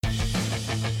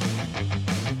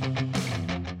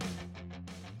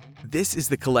This is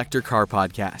the Collector Car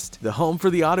Podcast, the home for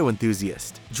the auto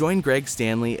enthusiast. Join Greg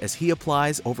Stanley as he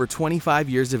applies over 25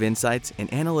 years of insights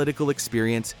and analytical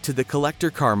experience to the collector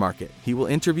car market. He will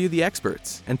interview the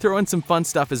experts and throw in some fun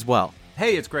stuff as well.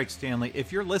 Hey, it's Greg Stanley.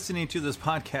 If you're listening to this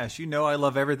podcast, you know I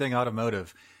love everything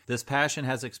automotive. This passion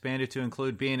has expanded to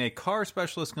include being a car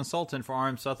specialist consultant for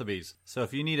RM Sotheby's. So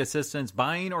if you need assistance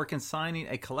buying or consigning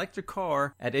a collector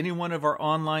car at any one of our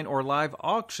online or live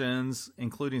auctions,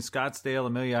 including Scottsdale,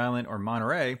 Amelia Island, or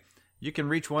Monterey, you can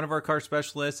reach one of our car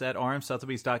specialists at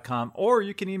rmsotheby's.com, or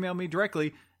you can email me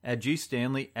directly at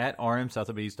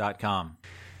gstanley@rmsotheby's.com.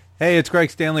 Hey, it's Greg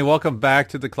Stanley. Welcome back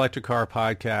to the Collector Car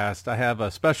Podcast. I have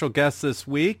a special guest this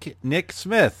week, Nick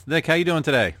Smith. Nick, how you doing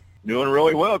today? Doing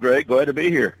really well, Greg. Glad to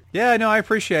be here. Yeah, no, I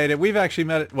appreciate it. We've actually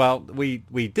met,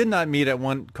 we did not meet at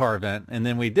one car event, and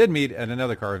then we did meet at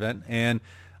another car event, and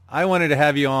I wanted to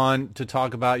have you on to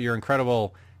talk about your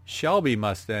incredible Shelby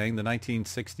Mustang, the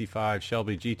 1965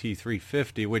 Shelby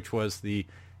GT350, which was the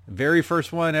very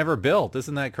first one ever built.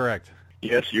 Isn't that correct?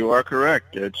 Yes, you are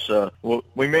correct. It's well,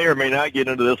 we may or may not get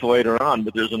into this later on,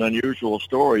 but there's an unusual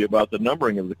story about the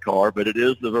numbering of the car, but it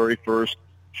is the very first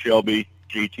Shelby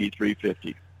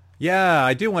GT350. Yeah,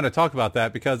 I do want to talk about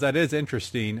that because that is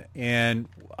interesting. And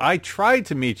I tried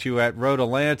to meet you at Road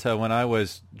Atlanta when I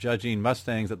was judging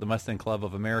Mustangs at the Mustang Club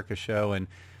of America show, and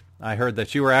I heard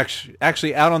that you were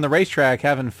actually out on the racetrack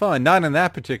having fun, not in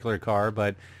that particular car,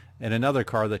 but in another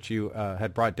car that you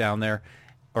had brought down there,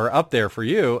 or up there for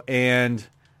you. And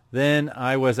then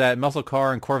I was at Muscle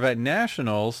Car and Corvette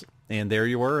Nationals, and there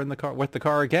you were in the car with the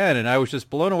car again, and I was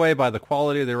just blown away by the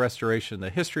quality of the restoration,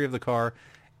 the history of the car.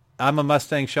 I'm a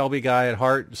Mustang Shelby guy at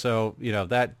heart, so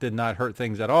that did not hurt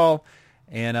things at all,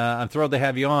 and I'm thrilled to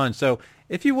have you on. So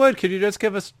if you would, could you just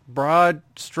give us broad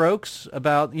strokes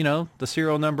about the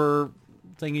serial number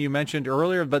thing you mentioned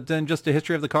earlier, but then just the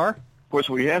history of the car? Of course,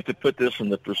 we have to put this in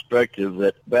the perspective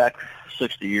that back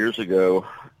 60 years ago,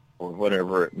 or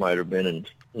whatever it might have been in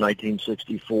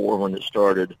 1964 when it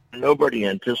started, nobody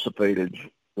anticipated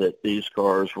that these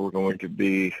cars were going to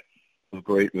be of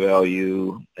great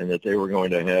value and that they were going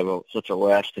to have such a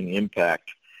lasting impact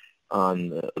on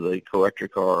the collector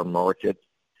car market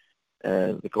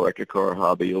and the collector car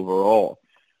hobby overall.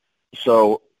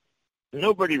 So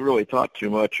nobody really thought too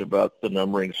much about the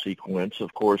numbering sequence.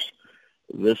 Of course,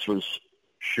 this was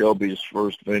Shelby's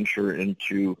first venture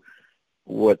into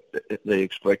what they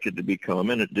expected to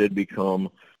become, and it did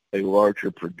become a larger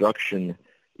production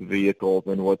vehicle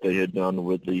than what they had done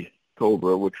with the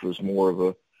Cobra, which was more of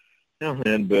a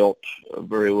hand-built, a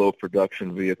very low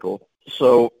production vehicle.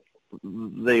 So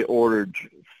they ordered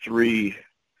 3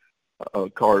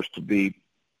 cars to be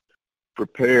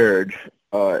prepared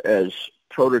as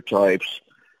prototypes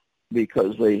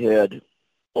because they had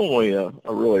only a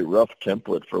really rough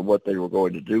template for what they were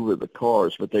going to do with the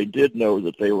cars, but they did know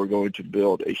that they were going to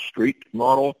build a street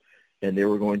model, and they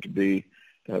were going to be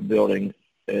building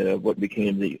what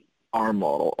became the R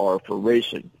model, R for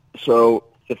racing. So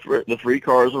the 3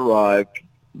 cars arrived.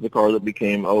 The car that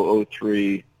became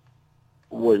 003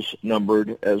 was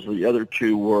numbered as the other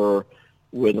 2 were,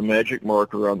 with a magic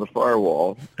marker on the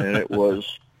firewall, and it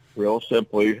was real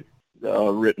simply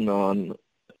written on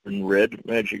in red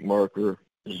magic marker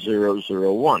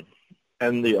 001.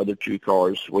 And the other 2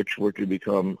 cars, which were to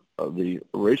become the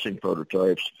racing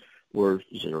prototypes, were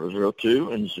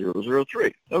 002 and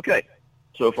 003. Okay,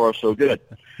 so far so good.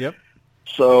 Yep.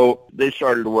 So they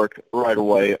started to work right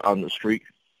away on the street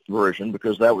version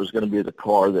because that was going to be the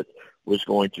car that was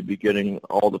going to be getting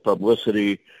all the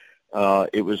publicity.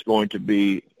 It was going to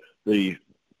be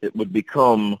it would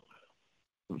become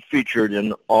featured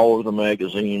in all of the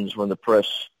magazines when the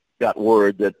press got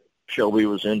word that Shelby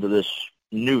was into this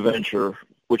new venture,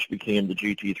 which became the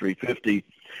GT350.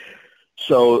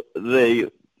 So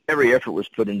every effort was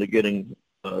put into getting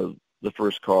the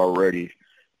first car ready,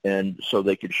 and so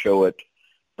they could show it,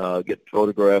 get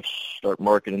photographs, start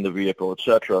marketing the vehicle,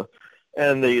 etc.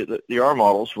 And the R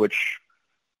models, which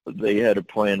they had a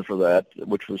plan for that,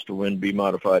 which was to win B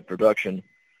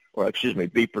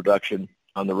production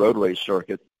on the roadway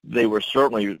circuit. They were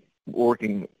certainly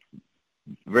working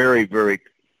very, very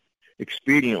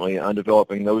expediently on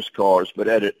developing those cars, but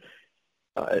at it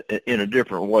in a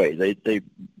different way. They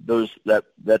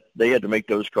had to make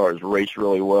those cars race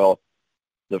really well.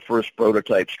 The first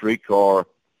prototype street car,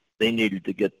 they needed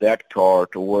to get that car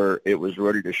to where it was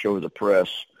ready to show the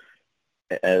press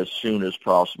as soon as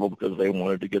possible because they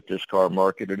wanted to get this car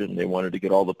marketed and they wanted to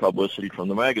get all the publicity from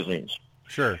the magazines.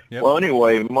 Sure. Yep. Well,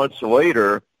 anyway, months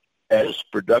later, as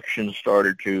production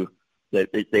started to,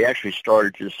 they actually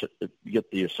started to get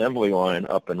the assembly line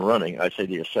up and running. I say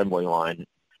the assembly line.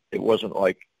 It wasn't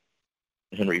like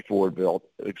Henry Ford built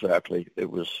exactly. It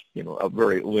was, a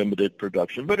very limited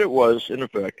production, but it was, in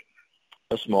effect,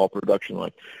 a small production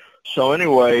line. So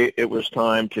anyway, it was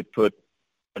time to put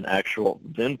an actual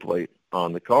VIN plate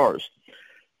on the cars.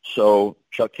 So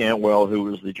Chuck Cantwell, who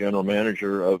was the general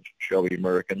manager of Shelby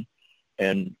American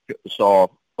and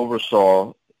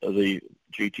oversaw the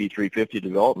GT350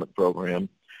 development program,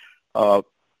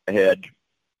 had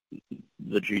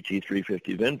the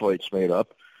GT350 VIN plates made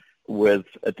up with,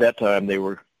 at that time, they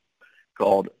were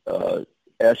called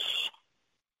SFM,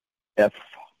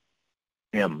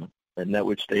 and that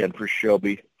would stand for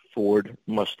Shelby Ford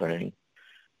Mustang.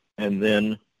 And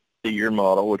then the year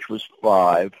model, which was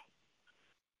 5,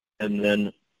 and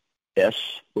then S,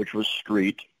 which was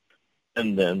street,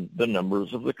 and then the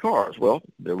numbers of the cars. Well,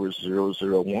 there was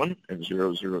 001 and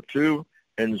 002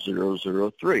 and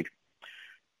 003.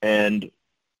 And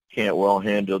Cantwell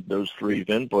handed those 3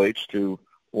 VIN plates to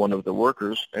one of the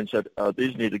workers and said,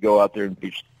 these need to go out there and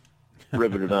be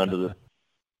riveted onto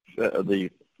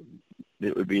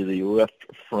it would be the left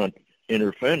front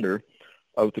inner fender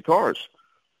of the cars.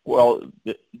 Well,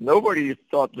 nobody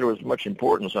thought there was much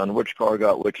importance on which car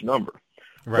got which number.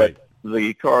 Right. But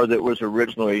the car that was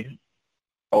originally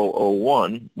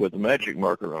 001 with a magic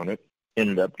marker on it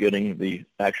ended up getting the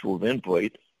actual VIN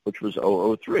plate, which was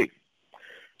 003.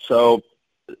 So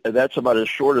that's about as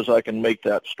short as I can make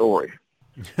that story.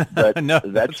 But No,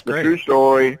 that's the great. true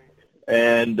story,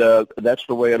 and that's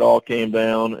the way it all came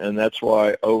down, and that's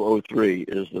why 003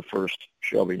 is the first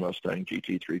Shelby Mustang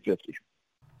GT350.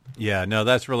 Yeah, no,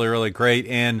 that's really, really great.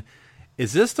 And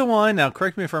is this the one, now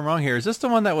correct me if I'm wrong here, is this the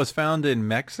one that was found in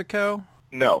Mexico?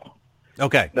 No.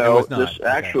 Okay. No, it was not. this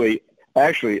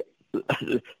actually,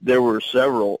 there were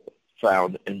several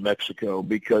found in Mexico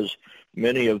because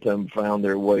many of them found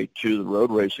their way to the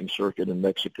road racing circuit in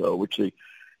Mexico, which the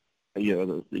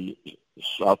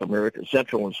South America,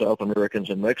 Central and South Americans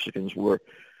and Mexicans were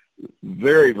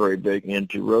very, very big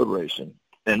into road racing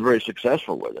and very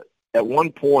successful with it. At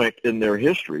one point in their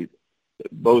history,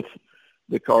 both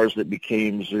the cars that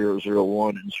became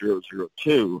 001 and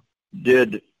 002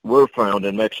 were found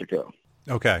in Mexico.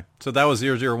 Okay, so that was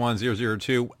 001,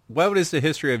 002. What is the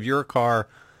history of your car,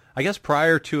 I guess,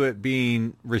 prior to it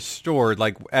being restored,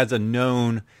 like as a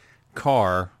known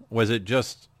car? Was it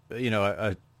just,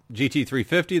 a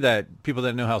GT350 that people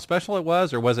didn't know how special it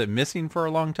was, or was it missing for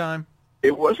a long time?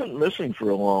 It wasn't missing for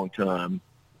a long time,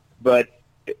 but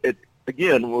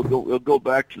again, we'll go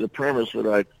back to the premise that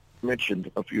I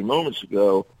mentioned a few moments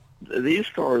ago. These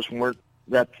cars weren't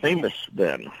that famous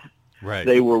then. Right.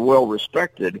 They were well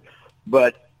respected,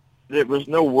 but there was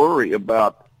no worry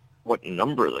about what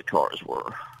number the cars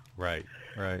were. Right.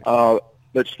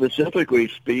 But specifically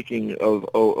speaking of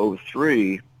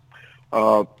 003,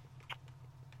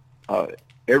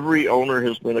 every owner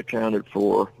has been accounted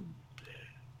for,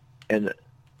 and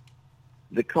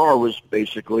the car was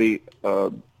basically.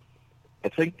 I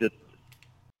think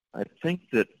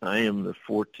that I am the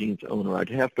 14th owner. I'd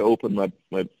have to open my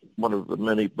one of the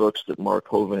many books that Mark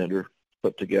Hovander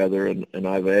put together and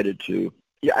I've added to.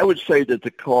 Yeah, I would say that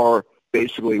the car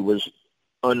basically was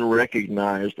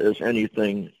unrecognized as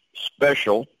anything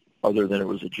special other than it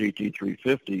was a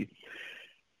GT350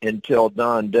 until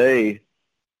Don Day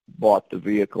bought the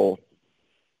vehicle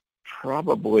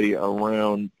probably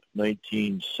around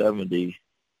 1970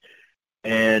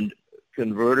 and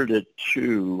converted it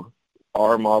to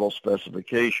our model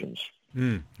specifications.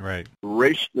 Right.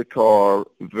 Raced the car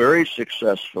very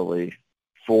successfully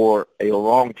for a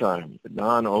long time.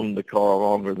 Don owned the car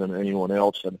longer than anyone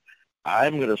else, and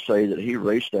I'm going to say that he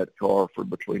raced that car for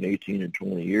between 18 and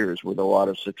 20 years with a lot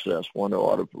of success, won a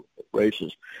lot of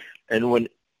races. And when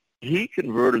he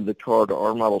converted the car to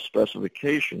our model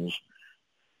specifications,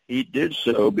 he did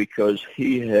so because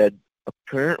he had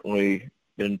apparently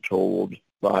been told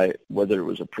by whether it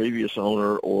was a previous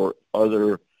owner or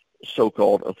other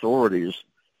so-called authorities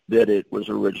that it was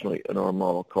originally an our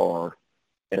model car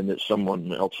and that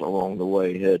someone else along the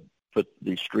way had put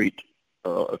the street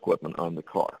equipment on the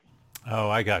car. Oh,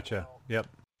 I gotcha. Yep.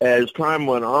 As time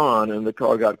went on and the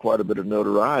car got quite a bit of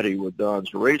notoriety with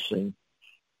Don's racing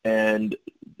and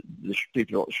the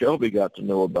people at Shelby got to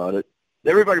know about it,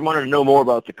 everybody wanted to know more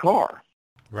about the car.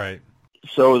 Right.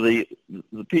 So the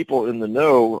people in the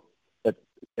know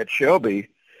at Shelby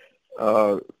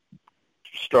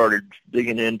started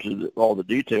digging into all the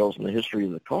details and the history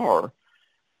of the car,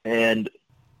 and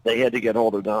they had to get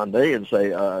hold of Don Day and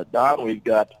say, Don, we've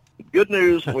got good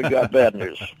news and we've got bad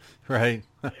news. Right.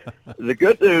 The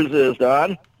good news is,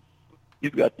 Don,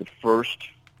 you've got the first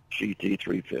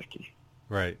GT350.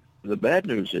 Right. The bad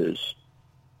news is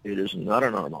it is not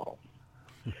an our model.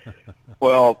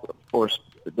 Well, of course,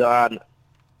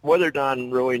 whether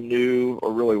Don really knew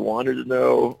or really wanted to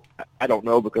know, I don't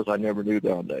know because I never knew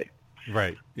Don Day.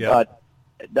 Right. Yeah. But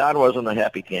Don wasn't a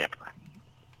happy camper.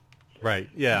 Right.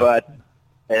 Yeah.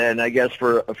 And I guess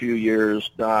for a few years,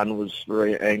 Don was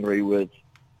very angry with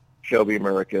Shelby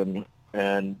American,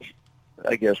 and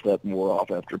I guess that wore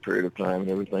off after a period of time, and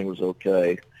everything was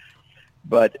okay.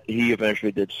 But he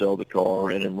eventually did sell the car,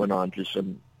 and it went on to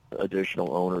some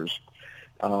additional owners.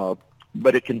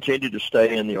 But it continued to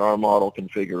stay in the R model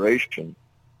configuration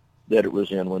that it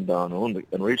was in when Don owned it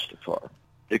and reached the car.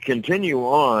 To continue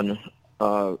on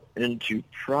into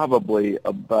probably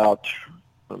about,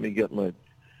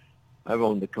 I've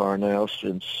owned the car now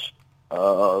since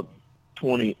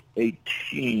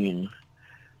 2018,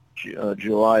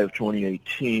 July of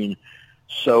 2018.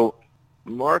 So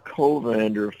Mark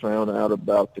Hovander found out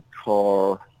about the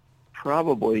car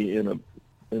probably in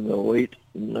the late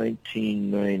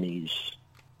 1990s.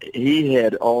 He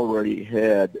had already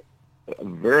had a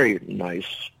very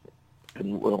nice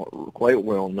and quite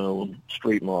well-known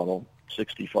street model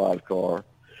 65 car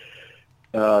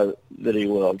that he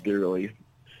loved dearly.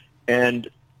 And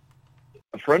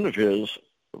a friend of his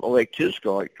liked his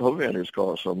car, Hovander's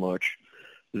car, so much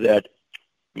that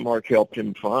Mark helped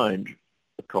him find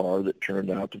a car that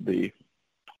turned out to be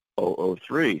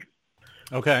 003.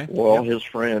 Okay. Well, his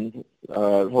friend,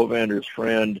 Hovander's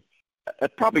friend,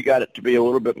 probably got it to be a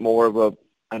little bit more of a,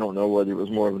 I don't know whether it was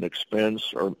more of an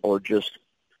expense or just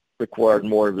required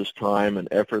more of his time and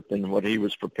effort than what he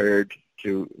was prepared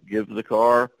to give the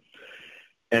car.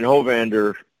 And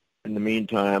Hovander, in the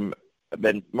meantime,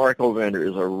 Mark Hovander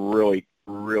is a really,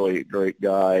 really great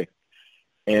guy.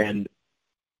 And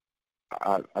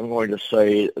I'm going to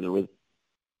say that with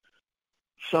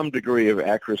some degree of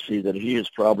accuracy that he has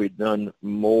probably done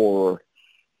more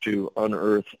to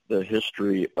unearth the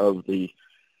history of the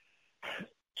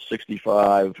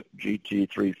 65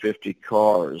 GT350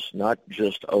 cars, not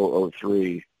just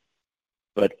 003,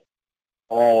 but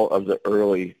all of the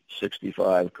early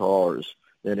 65 cars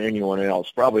than anyone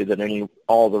else, probably than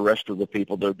all the rest of the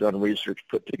people that have done research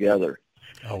put together.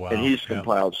 Oh, wow. And he's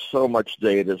compiled so much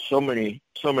data, so many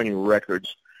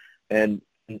records, and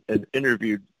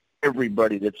interviewed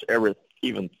everybody that's ever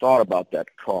even thought about that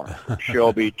car, from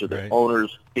Shelby to the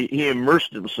owners. He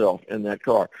immersed himself in that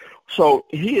car. So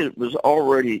he was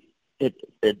already,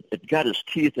 it got his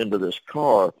teeth into this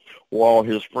car while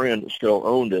his friend still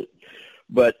owned it.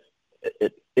 But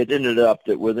it ended up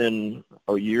that within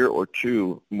a year or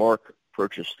two, Mark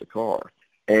purchased the car.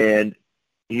 And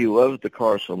he loved the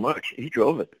car so much, he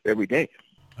drove it every day.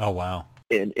 Oh, wow.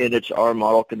 In its R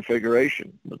model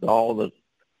configuration with all the,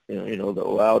 the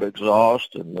loud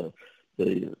exhaust and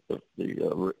the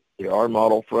R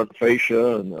model front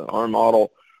fascia and the R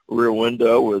model rear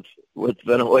window with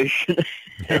ventilation.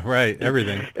 Yeah, right.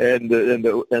 Everything. and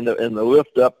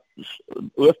the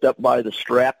lift up by the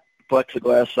strap,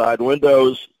 plexiglass side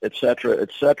windows, et cetera,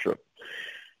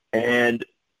 and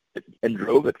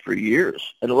drove it for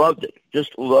years and loved it.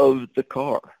 Just loved the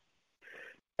car,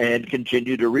 and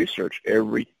continued to research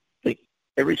every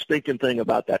stinking thing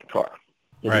about that car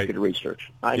that he could research.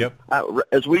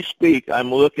 As we speak,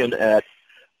 I'm looking at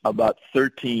about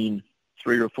 13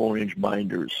 3 or 4 inch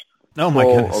binders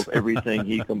full of everything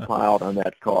he compiled on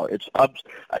that car. It's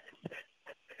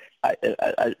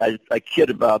I kid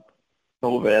about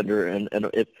Hovander, and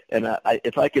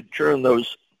if I could turn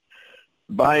those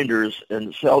binders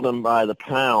and sell them by the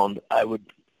pound,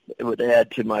 it would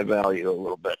add to my value a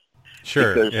little bit.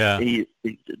 Sure. Because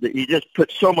he just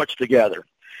put so much together.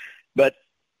 But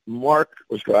Mark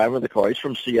was driving the car. He's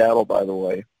from Seattle, by the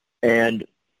way, and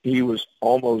he was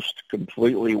almost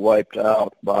completely wiped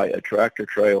out by a tractor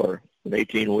trailer, an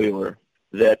 18-wheeler,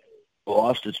 that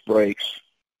lost its brakes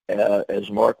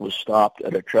as Mark was stopped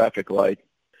at a traffic light.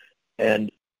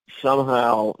 And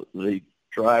somehow the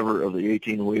driver of the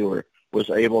 18-wheeler was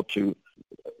able to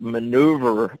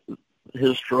maneuver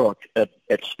his truck at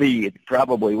speed,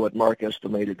 probably what Mark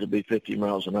estimated to be 50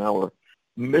 miles an hour,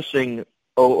 missing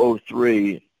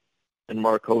 003 and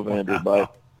Mark Hovander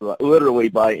literally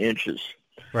by inches.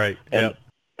 Right. And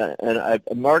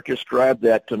Mark described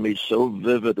that to me so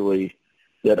vividly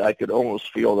that I could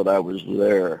almost feel that I was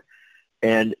there.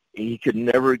 And he could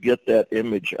never get that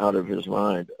image out of his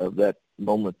mind of that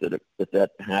moment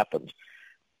that happened.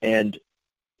 And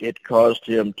it caused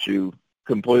him to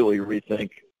completely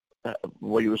rethink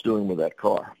what he was doing with that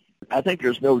car. I think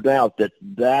there's no doubt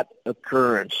that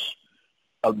occurrence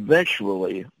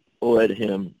eventually led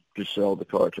him to sell the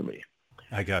car to me.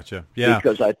 I gotcha. Yeah.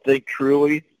 Because I think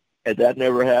truly, had that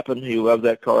never happened, he loved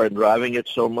that car and driving it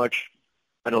so much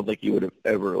I don't think he would have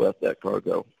ever let that car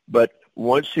go. But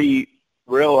once he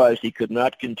realized he could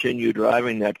not continue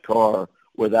driving that car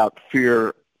without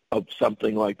fear of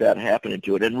something like that happening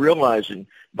to it, and realizing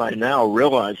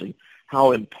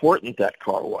how important that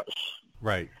car was.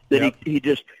 Right. That Yep. he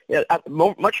just,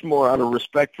 much more out of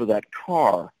respect for that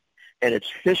car and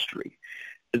its history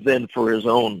than for his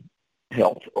own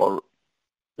health or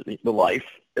the life.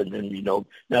 And then,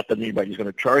 not that anybody's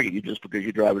going to target you just because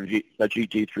you drive a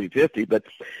GT350, but,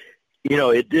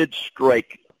 it did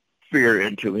strike fear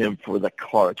into him for the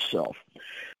car itself.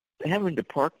 Having to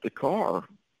park the car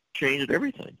changed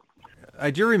everything.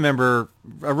 I do remember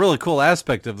a really cool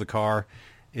aspect of the car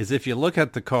is if you look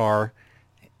at the car,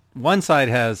 one side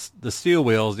has the steel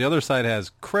wheels, the other side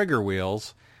has Krager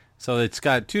wheels. So it's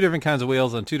got two different kinds of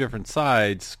wheels on two different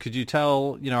sides. Could you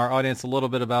tell, our audience a little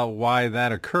bit about why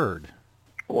that occurred?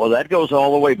 Well, that goes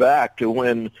all the way back to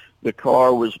when the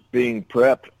car was being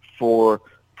prepped for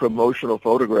promotional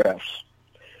photographs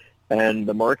and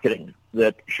the marketing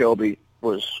that Shelby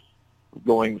was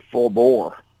going full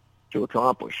bore to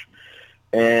accomplish.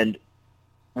 And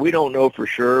we don't know for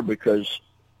sure because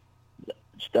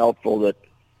it's doubtful that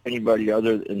anybody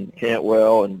other than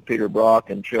Cantwell and Peter Brock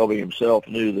and Shelby himself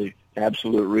knew the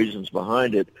absolute reasons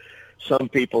behind it. Some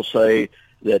people say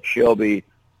that Shelby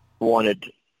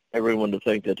wanted everyone to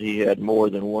think that he had more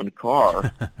than one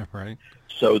car, right?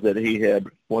 So that he had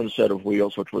one set of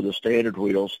wheels, which were the standard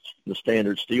wheels, the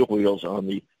standard steel wheels on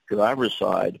the driver's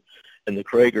side, and the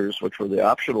Kragers, which were the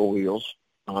optional wheels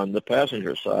on the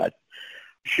passenger side.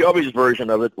 Shelby's version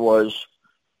of it was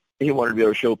he wanted to be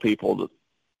able to show people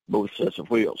both sets of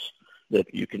wheels,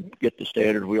 that you can get the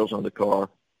standard wheels on the car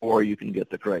or you can get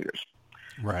the Kragers.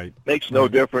 Right. Makes no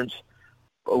difference.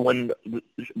 When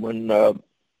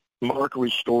Mark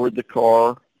restored the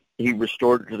car, he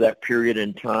restored it to that period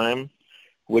in time,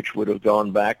 which would have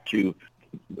gone back to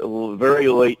very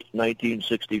late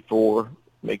 1964,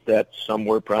 make that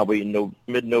somewhere probably in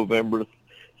mid-November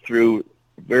through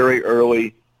very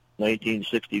early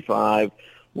 1965,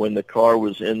 when the car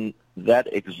was in that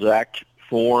exact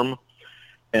form.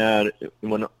 And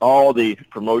when all the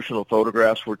promotional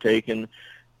photographs were taken,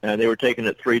 and they were taken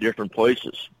at three different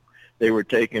places. They were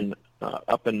taken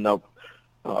up in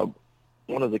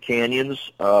one of the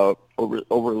canyons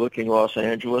overlooking Los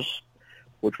Angeles,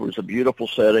 which was a beautiful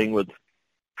setting with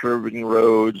curving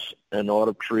roads and a lot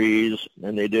of trees,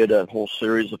 and they did a whole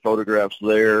series of photographs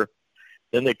there.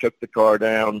 Then they took the car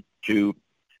down to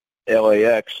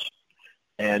LAX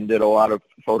and did a lot of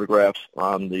photographs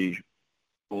on the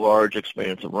large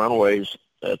expanse of runways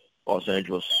at Los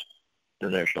Angeles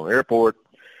International Airport.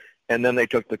 And then they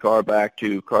took the car back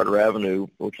to Carter Avenue,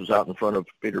 which was out in front of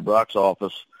Peter Brock's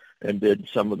office, and did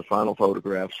some of the final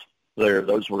photographs there.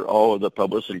 Those were all of the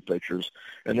publicity pictures.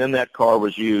 And then that car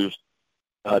was used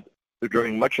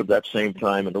during much of that same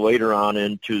time and later on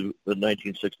into the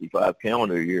 1965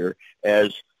 calendar year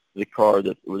as the car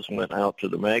that went out to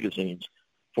the magazines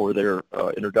for their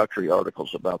introductory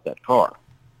articles about that car,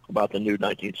 about the new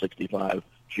 1965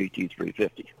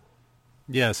 GT350.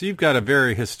 Yeah, so you've got a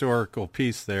very historical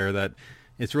piece there that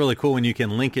it's really cool when you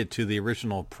can link it to the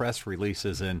original press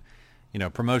releases and,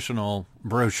 promotional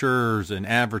brochures and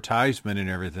advertisement and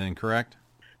everything, correct?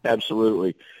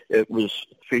 Absolutely. It was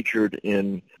featured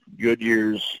in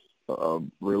Goodyear's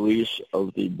release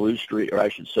of the Blue Streak, or I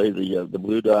should say the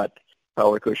Blue Dot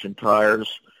Power Cushion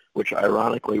tires, which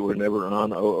ironically were never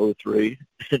on 003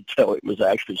 until it was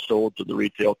actually sold to the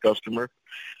retail customer.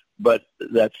 But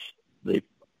they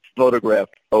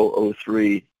photographed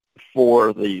 003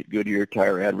 for the Goodyear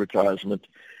tire advertisement.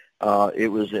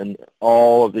 It was in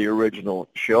all of the original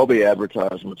Shelby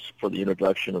advertisements for the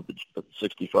introduction of the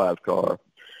 65 car.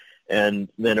 And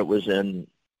then it was in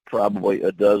probably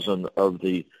a dozen of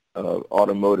the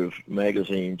automotive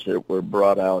magazines that were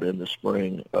brought out in the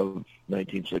spring of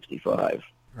 1965.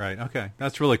 Right, okay.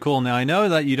 That's really cool. Now, I know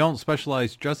that you don't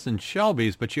specialize just in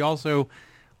Shelbys, but you also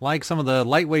like some of the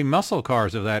lightweight muscle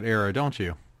cars of that era, don't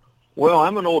you? Well,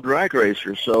 I'm an old drag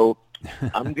racer, so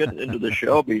I'm getting into the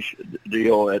Shelby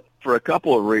deal for a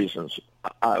couple of reasons.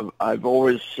 I've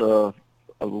always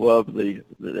loved the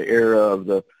era of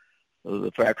the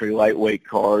factory lightweight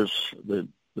cars, the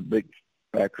big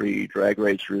factory drag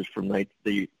racers from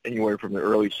anywhere from the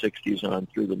early 60s on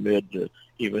through the mid to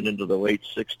even into the late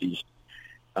 60s,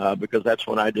 because that's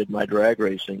when I did my drag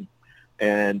racing.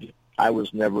 And I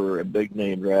was never a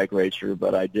big-name drag racer,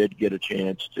 but I did get a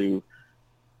chance to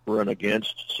run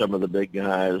against some of the big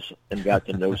guys and got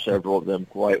to know several of them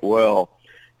quite well.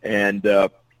 And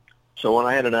so when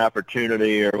I had an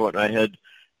opportunity, or when I had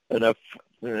enough,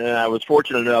 I was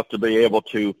fortunate enough to be able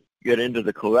to get into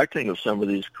the collecting of some of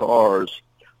these cars.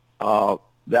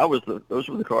 those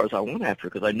were the cars I went after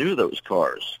because I knew those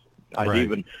cars. I'd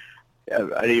even,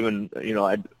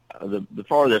 the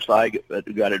farthest I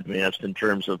got advanced in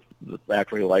terms of the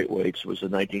factory lightweights was a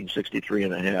 1963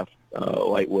 and a half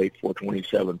lightweight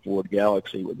 427 Ford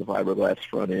Galaxy with the fiberglass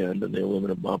front end and the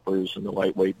aluminum bumpers and the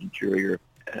lightweight interior.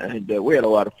 And we had a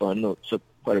lot of fun, so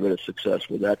quite a bit of success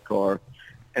with that car.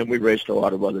 And we raced a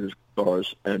lot of other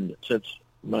cars. And since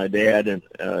my dad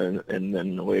and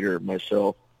then later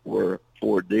myself were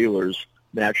Ford dealers,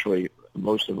 naturally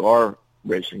most of our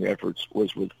racing efforts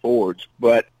was with Fords.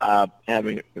 But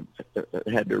having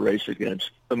had to race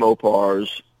against the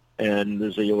Mopars and the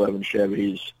Z11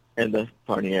 Chevys and the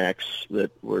Pontiacs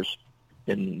that were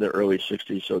in the early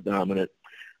 60s so dominant,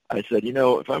 I said,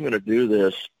 if I'm going to do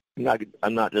this,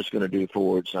 I'm not just going to do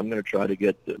Fords. I'm going to try to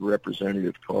get the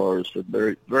representative cars, the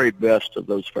very, very best of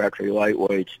those factory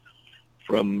lightweights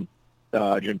from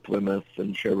Dodge and Plymouth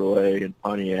and Chevrolet and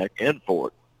Pontiac and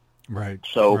Ford. Right.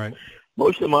 So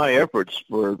most of my efforts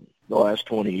for the last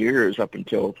 20 years up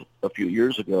until a few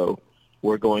years ago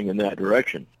were going in that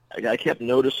direction. I kept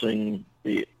noticing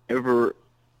the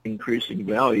ever-increasing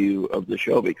value of the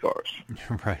Shelby cars.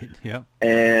 Right, yeah.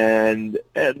 And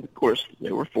of course,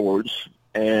 they were Fords.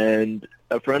 And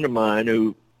a friend of mine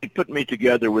who put me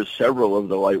together with several of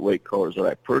the lightweight cars that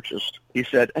I purchased, he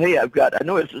said, hey, I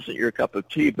know this isn't your cup of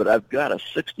tea, but I've got a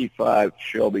 65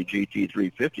 Shelby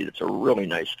GT350 that's a really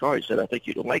nice car. He said, I think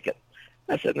you'd like it.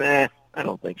 I said, nah, I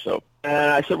don't think so.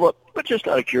 And I said, well, but just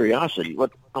out of curiosity,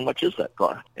 how much is that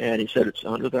car? And he said, it's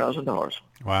 $100,000.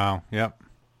 Wow, yep.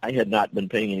 I had not been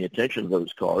paying any attention to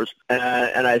those cars.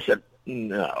 And I said,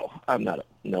 no,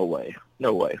 no way.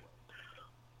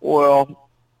 Well,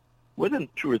 within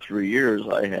 2 or 3 years,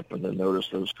 I happened to notice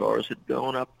those cars had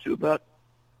gone up to about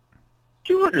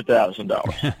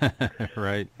 $200,000.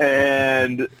 Right.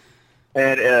 And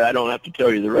I don't have to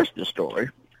tell you the rest of the story.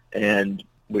 And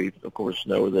we, of course,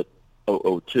 know that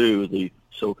 002, the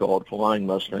so-called Flying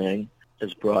Mustang,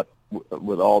 has brought,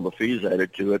 with all the fees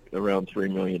added to it, around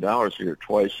 $3 million here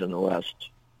twice in the last,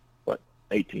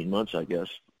 18 months, I guess.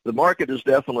 The market has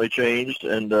definitely changed,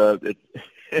 and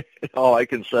all I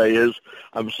can say is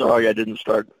I'm sorry I didn't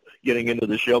start getting into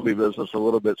the Shelby business a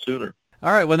little bit sooner.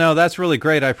 All right. Well, no, that's really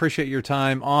great. I appreciate your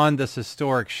time on this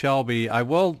historic Shelby. I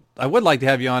would like to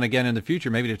have you on again in the future,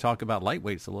 maybe to talk about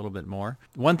lightweights a little bit more.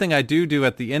 One thing I do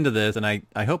at the end of this, and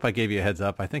I hope I gave you a heads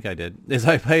up, I think I did, is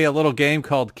I play a little game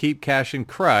called Keep, Cash, and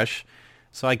Crush.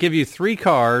 So I give you 3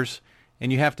 cars,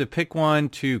 and you have to pick one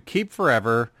to keep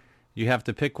forever. You have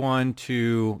to pick one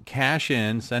to cash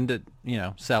in, send it,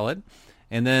 sell it.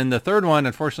 And then the third one,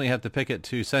 unfortunately, you have to pick it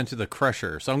to send to the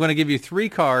crusher. So I'm going to give you 3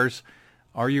 cars.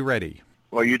 Are you ready?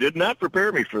 Well, you did not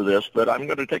prepare me for this, but I'm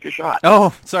going to take a shot.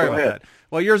 Oh, sorry about ahead. that.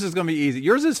 Well, yours is going to be easy.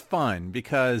 Yours is fun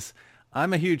because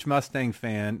I'm a huge Mustang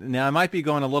fan. Now, I might be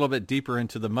going a little bit deeper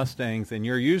into the Mustangs than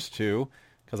you're used to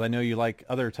because I know you like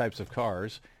other types of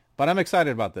cars. But I'm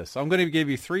excited about this. So I'm going to give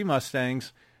you 3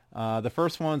 Mustangs. The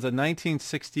first one's a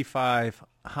 1965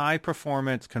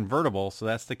 high-performance convertible. So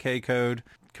that's the K code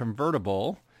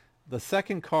convertible. The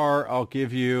second car I'll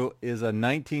give you is a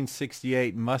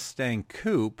 1968 Mustang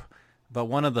Coupe, but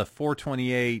one of the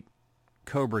 428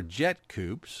 Cobra Jet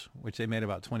Coupes, which they made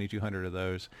about 2,200 of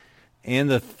those. And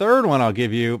the third one I'll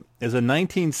give you is a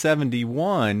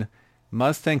 1971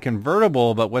 Mustang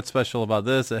convertible, but what's special about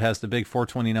this, it has the big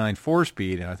 429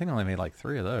 4-speed, and I think I only made like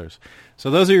 3 of those. So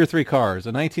those are your 3 cars,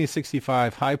 a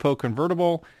 1965 Hypo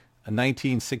convertible, a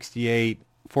 1968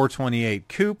 428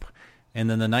 Coupe, and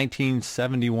then the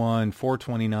 1971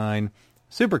 429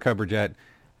 Super Cobra Jet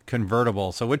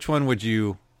convertible. So which one would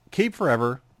you keep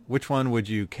forever? Which one would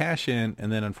you cash in?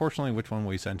 And then, unfortunately, which one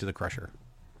will you send to the crusher?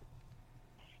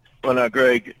 Well, now,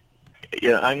 Greg,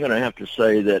 I'm going to have to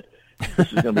say that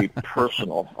this is going to be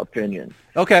personal opinion.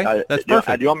 Okay, that's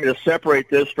perfect. Do you want me to separate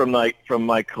this from my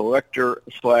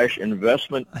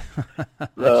collector/investment?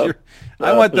 I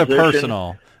want the position?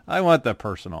 personal. I want the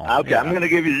personal. Okay, yeah. I'm going to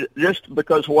give you just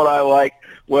because what I like.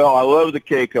 Well, I love the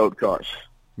K-Code cars.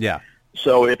 Yeah.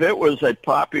 So if it was a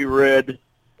poppy red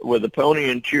with a pony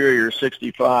interior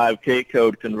 65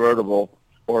 K-Code convertible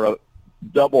or a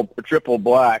triple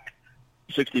black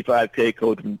 65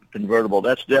 K-Code convertible,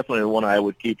 that's definitely the one I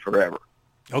would keep forever.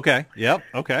 Okay. Yep.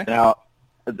 Okay. Now,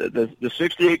 the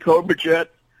 68 Cobra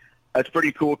Jet, that's a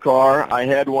pretty cool car. I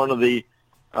had one of the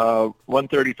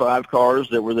 135 cars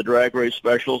that were the drag race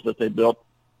specials that they built.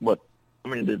 How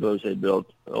many did those they built?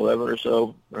 11 or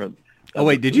so? Oh,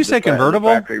 wait, did you say convertible?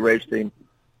 Factory race team.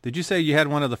 Did you say you had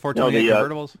one of the 428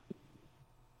 convertibles?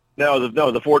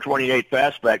 the 428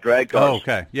 fastback drag cars. Oh,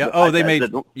 okay. Yeah. Oh, they made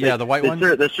the white one.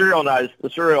 The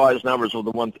serialized numbers were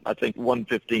the one, I think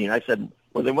 115. I said,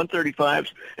 were they 135s?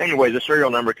 Anyway, the serial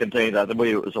number contained, I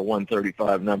believe it was a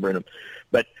 135 number in them.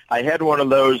 But I had one of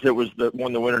those that was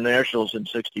won the Winter Nationals in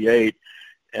 '68.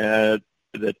 They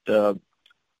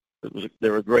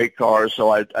were great cars.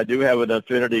 So I do have an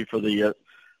affinity for the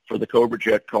Cobra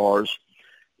Jet cars.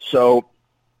 So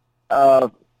I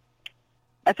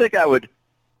think I would.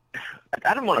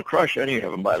 I don't want to crush any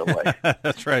of them, by the way.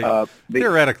 That's right.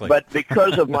 Theoretically, but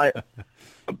because of my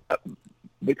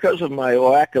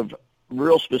lack of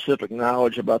real specific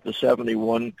knowledge about the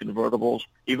 71 convertibles,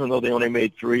 even though they only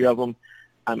made 3 of them,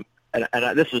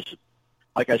 this is,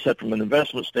 like I said, from an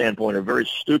investment standpoint, a very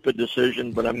stupid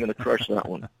decision, but I'm going to crush that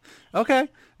one. Okay.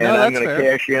 And I'm going to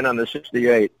cash in on the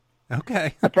 68.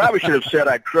 Okay. I probably should have said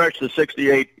I'd crush the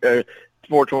 68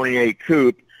 428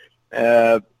 coupe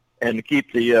and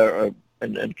keep the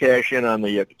and cash in on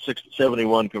the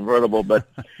 71 convertible. But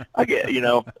I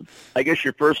guess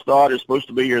your first thought is supposed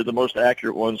to be the most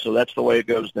accurate one, so that's the way it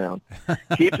goes down.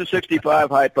 Keep the 65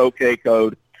 Hypo K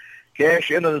code, cash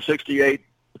in on the 68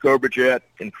 Cobra Jet,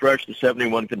 and crush the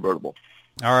 71 convertible.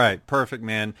 All right, perfect,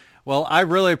 man. Well, I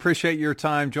really appreciate your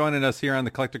time joining us here on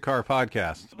the Collector Car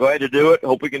Podcast. Glad to do it.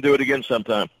 Hope we can do it again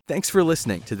sometime. Thanks for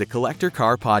listening to the Collector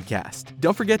Car Podcast.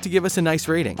 Don't forget to give us a nice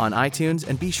rating on iTunes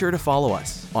and be sure to follow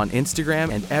us on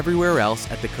Instagram and everywhere else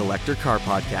at the Collector Car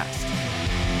Podcast.